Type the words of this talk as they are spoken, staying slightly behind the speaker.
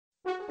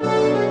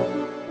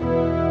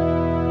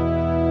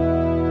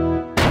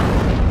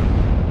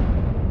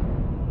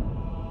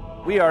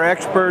We are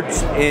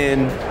experts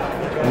in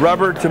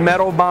rubber to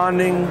metal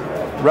bonding,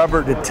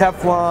 rubber to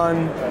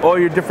Teflon, all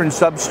your different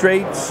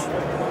substrates.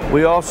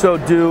 We also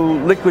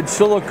do liquid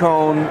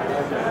silicone,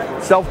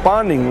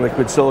 self-bonding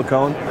liquid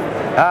silicone.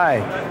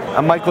 Hi,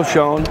 I'm Michael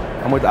Schoen.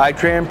 I'm with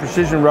Itran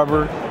Precision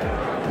Rubber.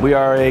 We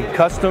are a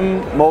custom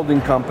molding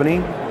company.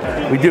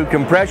 We do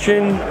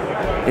compression,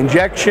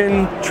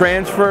 injection,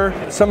 transfer.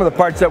 Some of the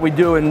parts that we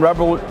do in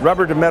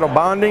rubber to metal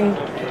bonding.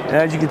 And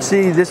as you can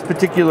see, this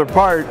particular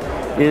part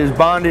is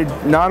bonded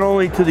not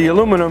only to the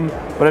aluminum,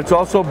 but it's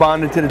also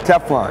bonded to the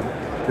Teflon.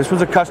 This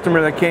was a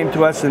customer that came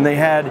to us and they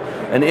had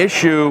an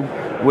issue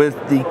with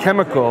the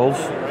chemicals,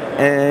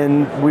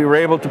 and we were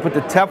able to put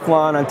the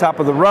Teflon on top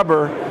of the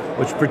rubber,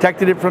 which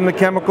protected it from the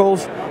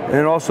chemicals, and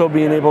then also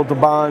being able to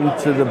bond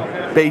to the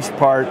base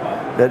part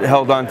that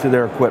held onto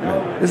their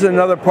equipment. This is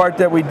another part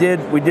that we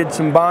did. We did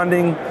some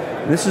bonding.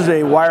 This is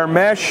a wire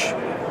mesh,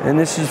 and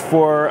this is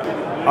for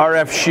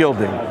RF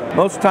shielding.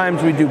 Most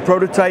times we do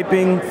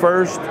prototyping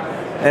first,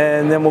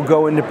 and then we'll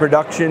go into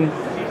production.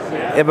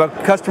 If a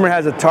customer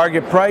has a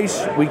target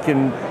price, we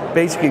can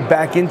basically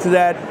back into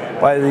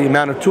that by the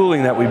amount of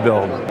tooling that we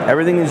build.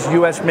 Everything is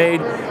US made.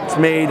 It's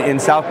made in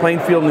South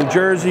Plainfield, New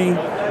Jersey.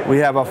 We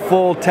have a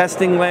full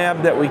testing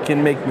lab that we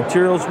can make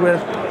materials with,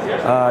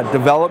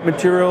 develop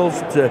materials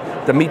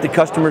to meet the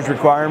customer's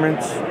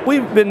requirements.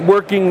 We've been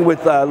working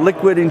with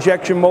liquid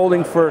injection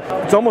molding for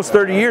it's almost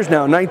 30 years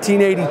now,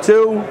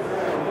 1982.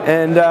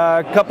 And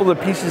a couple of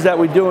the pieces that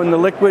we do in the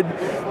liquid,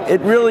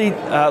 it really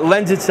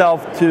lends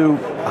itself to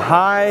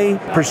high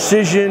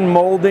precision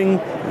molding.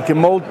 You can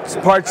mold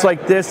parts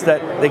like this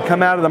that they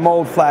come out of the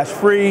mold flash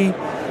free.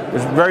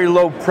 There's very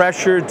low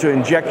pressure to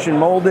injection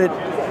mold it.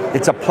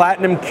 It's a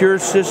platinum cure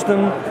system,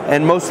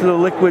 and most of the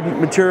liquid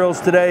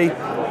materials today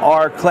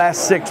are class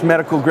 6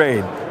 medical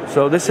grade.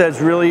 So this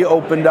has really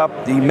opened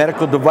up the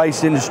medical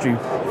device industry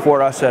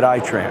for us at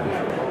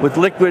Itran. With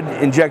liquid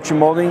injection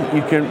molding,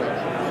 you can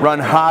run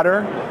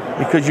hotter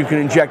because you can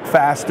inject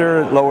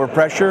faster at lower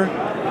pressure,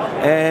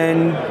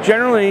 and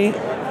generally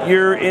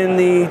you're in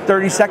the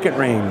 30-second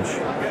range.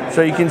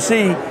 So you can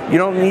see you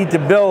don't need to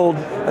build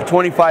a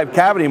 25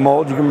 cavity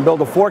mold. You can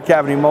build a 4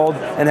 cavity mold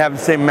and have the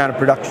same amount of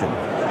production.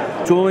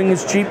 Tooling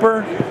is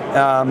cheaper.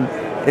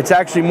 It's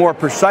actually more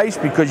precise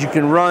because you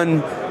can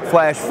run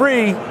flash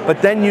free,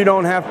 but then you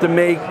don't have to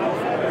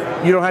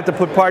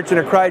put parts in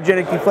a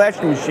cryogenic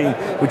deflashing machine,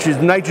 which is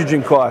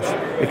nitrogen cost.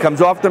 It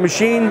comes off the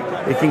machine,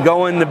 it can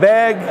go in the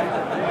bag,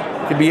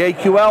 it can be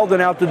AQL'd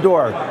and out the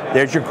door.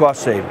 There's your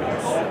cost savings.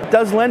 It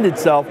does lend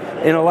itself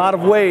in a lot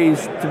of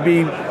ways to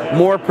be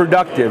more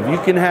productive. You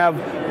can have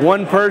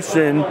one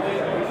person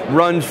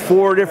runs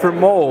 4 different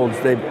molds.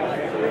 They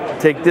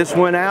take this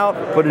one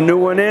out, put a new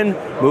one in,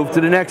 move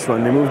to the next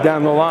one. They move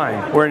down the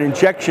line. Where an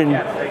injection,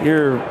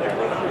 you're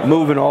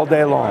moving all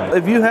day long.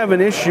 If you have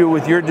an issue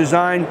with your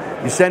design,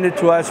 you send it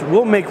to us.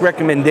 We'll make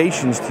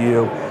recommendations to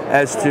you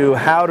as to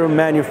how to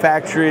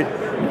manufacture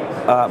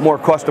it more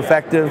cost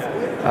effective.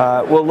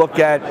 We'll look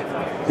at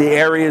the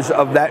areas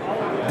of that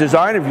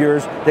design of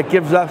yours that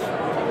gives us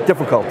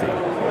difficulty,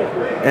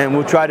 and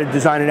we'll try to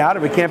design it out.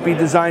 If it can't be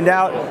designed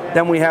out,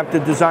 then we have to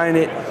design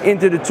it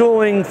into the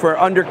tooling for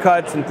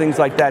undercuts and things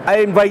like that. I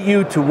invite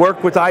you to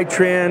work with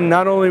Itran,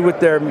 not only with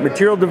their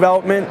material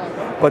development,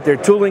 but their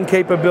tooling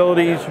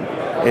capabilities.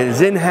 It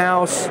is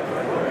in-house,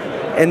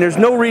 and there's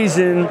no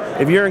reason,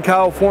 if you're in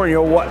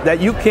California,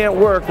 that you can't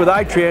work with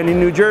Itran in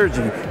New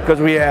Jersey, because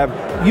we have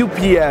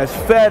UPS,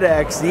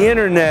 FedEx, the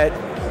internet.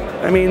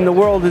 I mean, the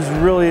world is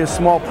really a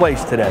small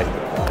place today.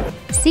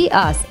 See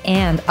us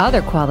and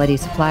other quality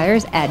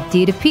suppliers at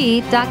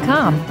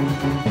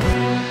d2p.com.